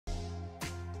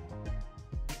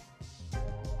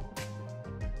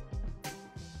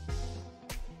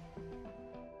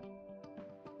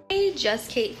Hey Just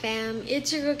Kate fam,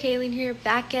 it's your girl Kaylin here,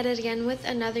 back at it again with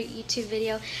another YouTube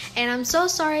video. And I'm so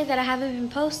sorry that I haven't been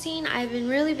posting. I've been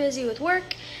really busy with work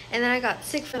and then I got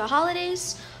sick for the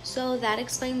holidays, so that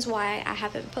explains why I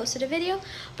haven't posted a video.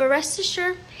 But rest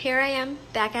assured, here I am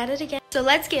back at it again. So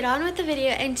let's get on with the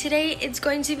video, and today it's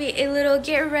going to be a little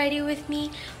get ready with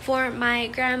me for my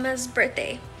grandma's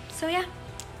birthday. So yeah.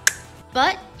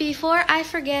 But before I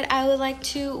forget, I would like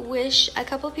to wish a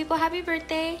couple people happy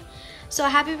birthday. So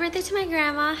happy birthday to my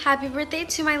grandma, happy birthday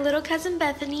to my little cousin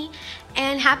Bethany,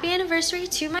 and happy anniversary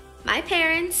to my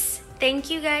parents. Thank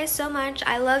you guys so much.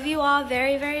 I love you all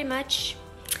very, very much.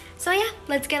 So yeah,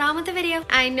 let's get on with the video.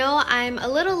 I know I'm a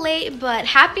little late, but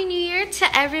happy new year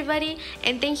to everybody,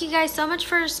 and thank you guys so much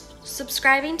for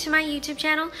subscribing to my YouTube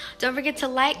channel. Don't forget to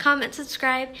like, comment,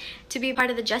 subscribe to be a part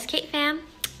of the Just Kate fam.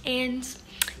 And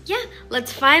yeah,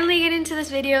 let's finally get into this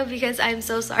video because I'm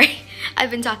so sorry. I've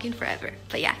been talking forever.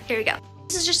 But yeah, here we go.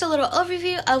 This is just a little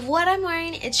overview of what I'm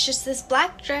wearing. It's just this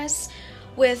black dress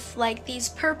with like these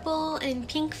purple and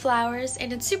pink flowers,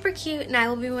 and it's super cute, and I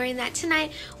will be wearing that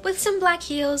tonight with some black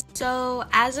heels. So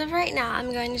as of right now,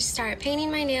 I'm going to start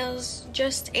painting my nails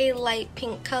just a light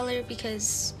pink color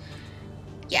because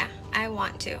yeah, I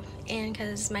want to, and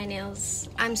because my nails,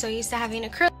 I'm so used to having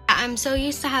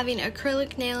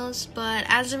acrylic nails, but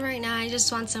as of right now I just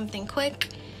want something quick.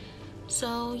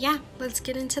 So yeah, let's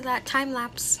get into that time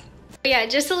lapse. Yeah,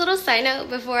 just a little side note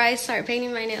before I start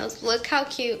painting my nails. Look how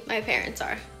cute my parents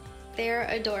are. They're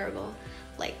adorable.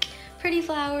 Like pretty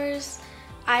flowers,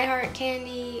 I heart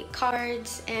candy,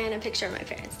 cards, and a picture of my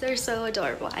parents. They're so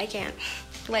adorable. I can't.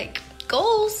 Like,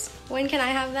 goals. When can I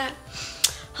have that?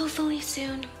 Hopefully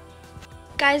soon.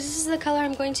 Guys, this is the color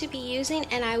I'm going to be using,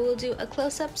 and I will do a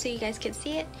close-up so you guys can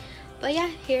see it. But yeah,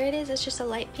 here it is. It's just a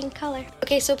light pink color.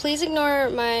 Okay, so please ignore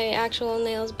my actual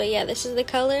nails, but yeah, this is the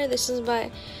color. This is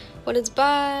what it's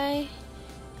by,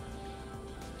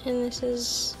 and this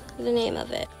is the name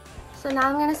of it. So now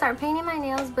I'm gonna start painting my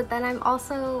nails, but then I'm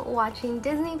also watching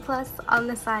Disney Plus on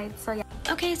the side, so yeah.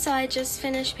 Okay, so I just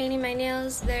finished painting my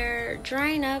nails. They're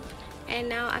drying up, and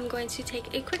now I'm going to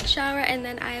take a quick shower, and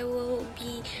then I will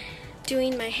be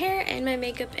doing my hair and my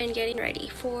makeup and getting ready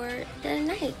for the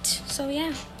night. So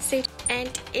yeah, stay tuned.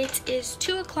 And it is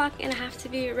 2 o'clock and I have to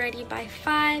be ready by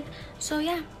 5. So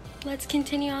yeah, let's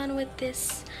continue on with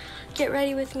this get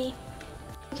ready with me.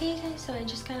 Okay guys, so I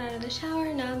just got out of the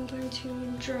shower. Now I'm going to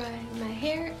dry my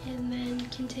hair and then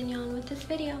continue on with this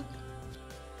video.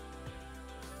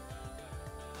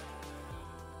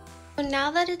 So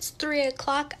now that it's 3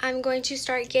 o'clock, I'm going to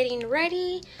start getting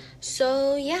ready.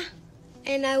 So yeah,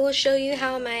 and I will show you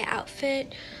how my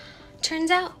outfit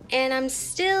turns out. And I'm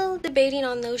still debating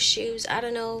on those shoes. I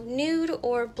don't know, nude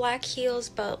or black heels,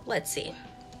 but let's see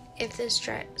if this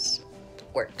dress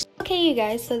works. Okay you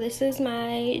guys, so this is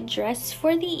my dress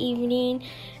for the evening.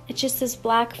 It's just this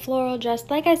black floral dress,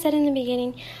 like I said in the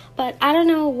beginning, but I don't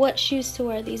know what shoes to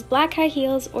wear, these black high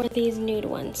heels or these nude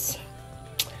ones.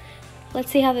 Let's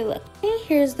see how they look. Okay,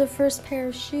 here's the first pair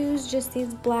of shoes, just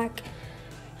these black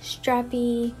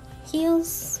strappy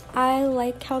heels. I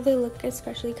like how they look,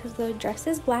 especially because the dress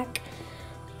is black.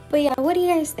 But yeah, what do you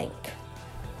guys think?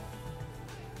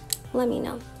 Let me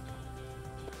know.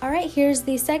 Alright, here's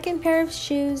the second pair of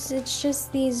shoes. It's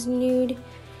just these nude,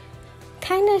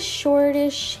 kind of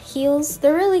shortish heels.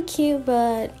 They're really cute,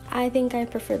 but I think I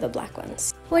prefer the black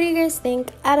ones. What do you guys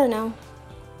think? I don't know.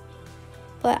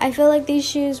 But I feel like these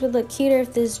shoes would look cuter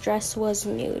if this dress was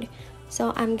nude.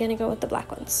 So I'm gonna go with the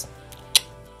black ones.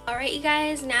 Alright you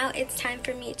guys, now it's time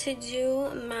for me to do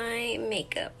my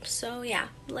makeup. So yeah,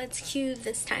 let's cue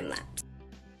this time lapse.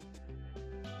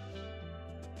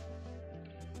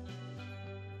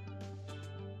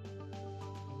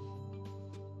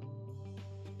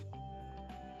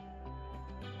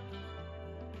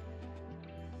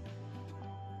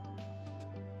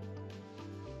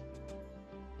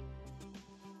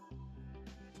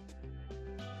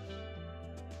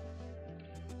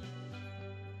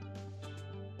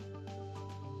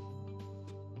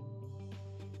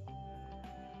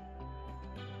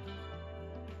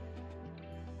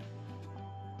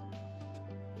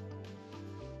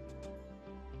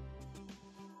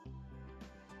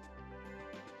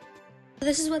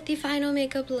 This is what the final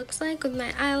makeup looks like with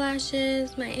my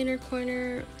eyelashes, my inner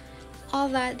corner, all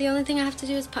that. The only thing I have to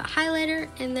do is put highlighter,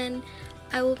 and then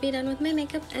I will be done with my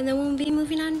makeup, and then we'll be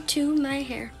moving on to my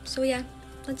hair. So yeah,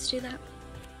 let's do that.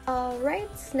 Alright,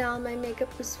 now my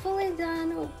makeup is fully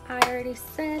done. I already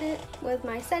set it with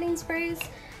my setting sprays.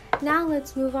 Now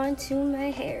let's move on to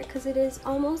my hair because it is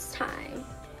almost time.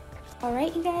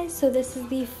 Alright you guys, so this is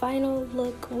the final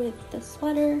look with the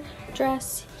sweater,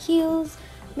 dress, heels,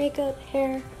 makeup,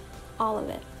 hair, all of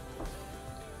it.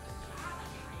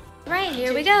 Right,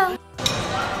 here we go.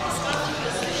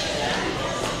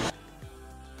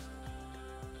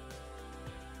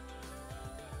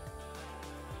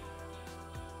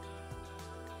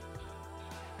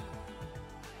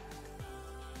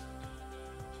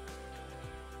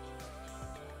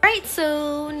 Right,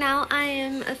 so now I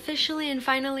am officially and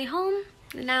finally home.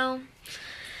 Now,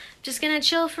 just gonna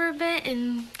chill for a bit,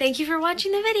 and thank you for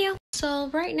watching the video. So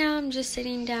right now I'm just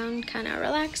sitting down, kind of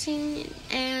relaxing,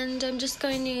 and I'm just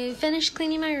going to finish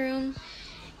cleaning my room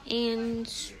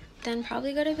and then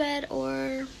probably go to bed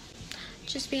or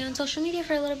just be on social media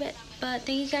for a little bit. But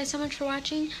thank you guys so much for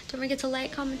watching. Don't forget to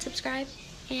like, comment, subscribe,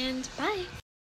 and bye.